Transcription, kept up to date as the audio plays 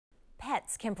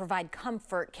pets can provide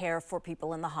comfort care for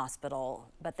people in the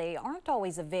hospital, but they aren't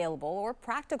always available or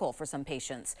practical for some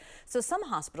patients. So some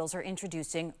hospitals are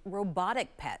introducing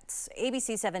robotic pets.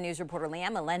 ABC 7 News reporter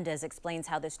Leanne Melendez explains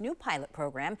how this new pilot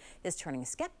program is turning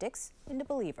skeptics into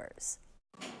believers.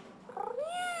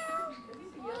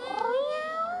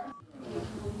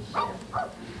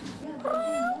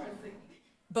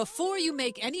 Before you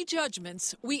make any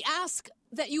judgments, we ask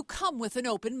that you come with an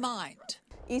open mind.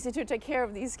 Easy to take care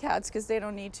of these cats because they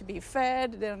don't need to be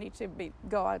fed, they don't need to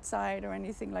go outside or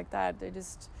anything like that. They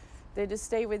just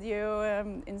stay with you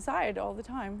inside all the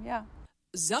time. Yeah.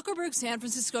 Zuckerberg San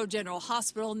Francisco General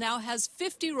Hospital now has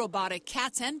 50 robotic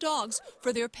cats and dogs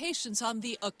for their patients on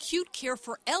the Acute Care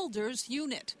for Elders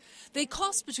unit. They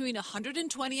cost between $120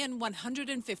 and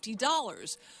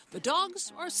 $150. The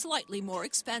dogs are slightly more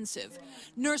expensive.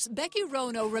 Nurse Becky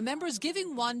Rono remembers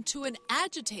giving one to an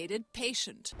agitated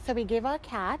patient. So we gave her a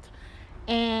cat,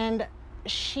 and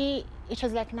it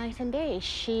was like night and day.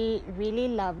 She really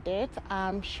loved it.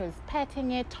 She was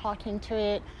petting it, talking to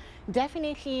it.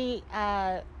 Definitely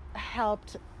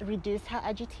helped reduce her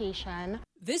agitation.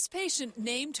 This patient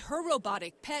named her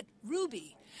robotic pet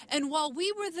Ruby. And while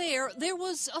we were there, there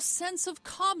was a sense of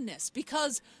calmness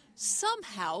because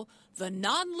somehow the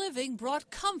non-living brought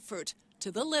comfort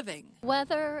to the living.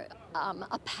 Whether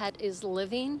a pet is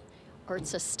living, or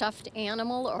it's a stuffed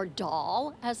animal or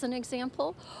doll, as an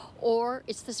example, or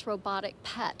it's this robotic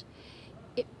pet,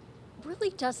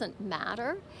 really doesn't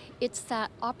matter. It's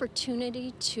that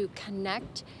opportunity to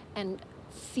connect and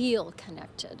feel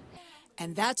connected.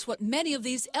 And that's what many of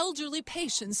these elderly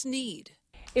patients need.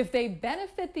 If they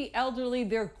benefit the elderly,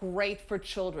 they're great for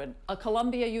children. A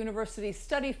Columbia University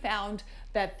study found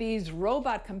that these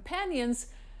robot companions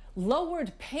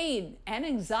lowered pain and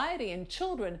anxiety in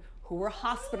children who were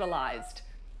hospitalized.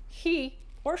 He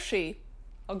or she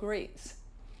agrees.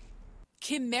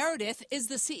 Kim Meredith is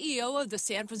the CEO of the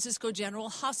San Francisco General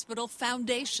Hospital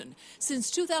Foundation.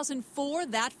 Since 2004,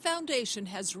 that foundation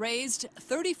has raised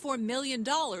 $34 million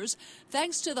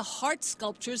thanks to the Heart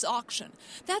Sculptures auction.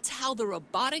 That's how the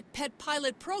robotic pet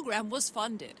pilot program was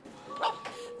funded.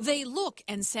 They look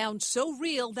and sound so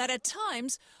real that at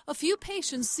times a few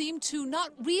patients seem to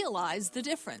not realize the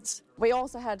difference. We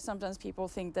also had sometimes people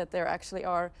think that there actually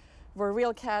were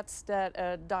real cats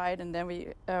that died, and then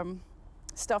we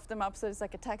stuffed them up so it's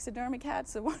like a taxidermy cat.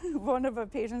 So one of our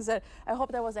patients said, "I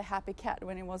hope that was a happy cat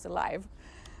when it was alive."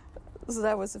 So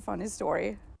that was a funny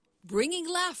story. Bringing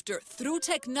laughter through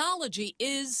technology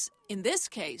is, in this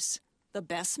case, the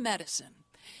best medicine.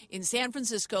 In San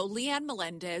Francisco, Leanne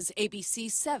Melendez, ABC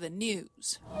 7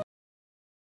 News.